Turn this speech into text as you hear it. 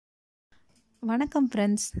வணக்கம்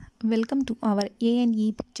friends, welcome to our ANE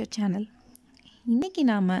picture channel. இன்றைக்கி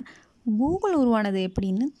நாம் கூகுள் உருவானது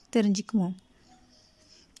எப்படின்னு தெரிஞ்சுக்குவோம்.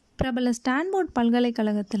 பிரபல ஸ்டான்போர்ட்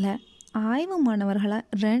பல்கலைக்கழகத்தில் ஆய்வு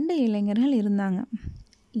மாணவர்களாக 2 இளைஞர்கள் இருந்தாங்க.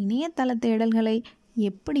 இணையதள தேடல்களை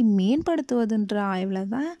எப்படி மேம்படுத்துவதுன்ற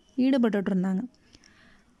ஆய்வில் தான் ஈடுபட்டு இருந்தாங்க.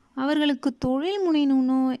 அவர்களுக்கு தொழில்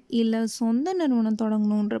முனையணுன்னோ இல்லை சொந்த நிறுவனம்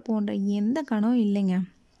தொடங்கணுன்ற போன்ற எந்த கனவும் இல்லைங்க.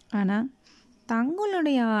 ஆனால்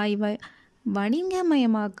தங்களுடைய ஆய்வை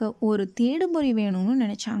வணிகமயமாக்க ஒரு தேடுபொறி வேணும்னு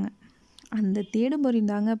நினச்சாங்க. அந்த தேடுபொறி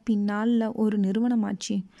தாங்க பின்னால் ஒரு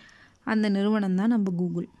நிறுவனமாச்சு. அந்த நிறுவனம் தான் நம்ம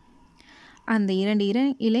கூகுள். அந்த 2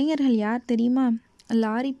 இளைஞர்கள் யார் தெரியுமா?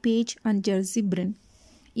 Lorry page and Jersey பிரின்.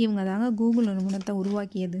 இவங்க தாங்க கூகுள் நிறுவனத்தை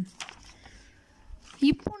உருவாக்கியது.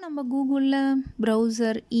 இப்போ நம்ம கூகுளில்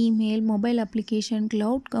browser, email, mobile application,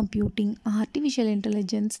 cloud computing, artificial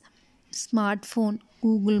intelligence, smart phone,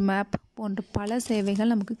 Google map போன்ற பல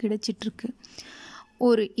சேவைகள் நமக்கு கிடைச்சிட்ருக்கு.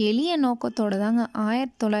 ஒரு எளிய நோக்கத்தோடு தாங்க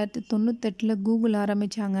 1998 கூகுள்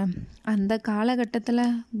ஆரம்பித்தாங்க. அந்த காலகட்டத்தில்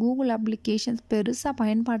கூகுள் அப்ளிகேஷன்ஸ் பெருசாக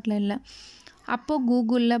பயன்பாட்டில் இல்லை. அப்போது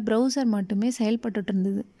கூகுளில் ப்ரௌசர் மட்டுமே செயல்பட்டு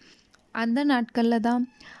இருந்தது. அந்த நாட்களில் தான்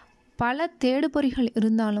பல தேடுபொறிகள்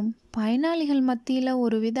இருந்தாலும் பயனாளிகள் மத்தியில்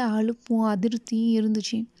ஒரு வித அலுப்பும் அதிருப்தியும்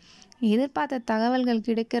இருந்துச்சு. எதிர்பார்த்த தகவல்கள்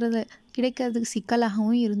கிடைக்கிறதுக்கு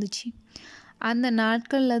சிக்கலாகவும் இருந்துச்சு. அந்த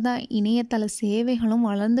நாட்களில் தான் இணையதள சேவைகளும்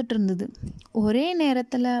வளர்ந்துட்டு இருந்தது. ஒரே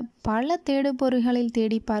நேரத்தில் பல தேடுபொறிகளில்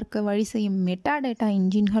தேடி பார்க்க வழி செய்யும் மெட்டாடேட்டா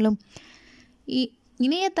இன்ஜின்களும்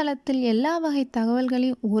இணையதளத்தில் எல்லா வகை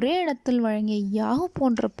தகவல்களையும் ஒரே இடத்தில் வழங்கிய யாஹூ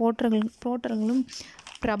போன்ற போர்ட்டல்களும்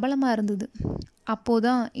பிரபலமாக இருந்தது.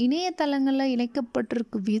 அப்போதான் இணையதளங்களில்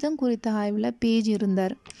இணைக்கப்பட்டிருக்கு விதம் குறித்த ஆய்வில் பேஜ்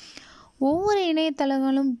இருந்தார். ஒவ்வொரு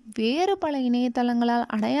இணையதளங்களும் வேறு பல இணையதளங்களால்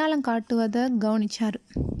அடையாளம் காட்டுவதை கவனித்தார்.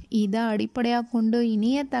 இதை அடிப்படையாக கொண்டு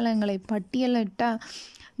இணையதளங்களை பட்டியலிட்டால்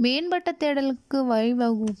மேம்பட்ட தேடலுக்கு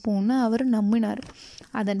வழிவகுப்போன்னு அவர் நம்பினார்.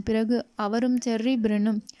 அதன் பிறகு அவரும் ஜெர்ரி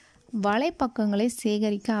பிரினும் வலைப்பக்கங்களை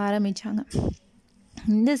சேகரிக்க ஆரம்பித்தாங்க.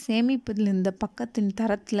 இந்த சேமிப்பில் இந்த பக்கத்தின்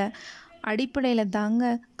தரத்தில் அடிப்படையில்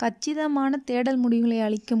தாங்க கச்சிதமான தேடல் முடிவுகளை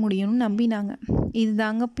அளிக்க முடியும்னு நம்பினாங்க. இது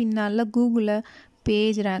தாங்க பின்னால் கூகுளை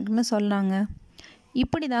பேஜ் ரேங்க்னு சொன்னாங்க.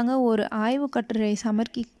 இப்படி தாங்க ஒரு ஆய்வு கட்டுரை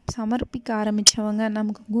சமர்ப்பிக்க ஆரம்பித்தவங்க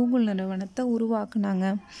நமக்கு கூகுள் நிறுவனத்தை உருவாக்குனாங்க.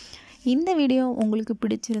 இந்த வீடியோ உங்களுக்கு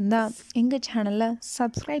பிடிச்சிருந்தா எங்கள் சேனலை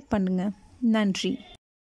சப்ஸ்கிரைப் பண்ணுங்கள். நன்றி.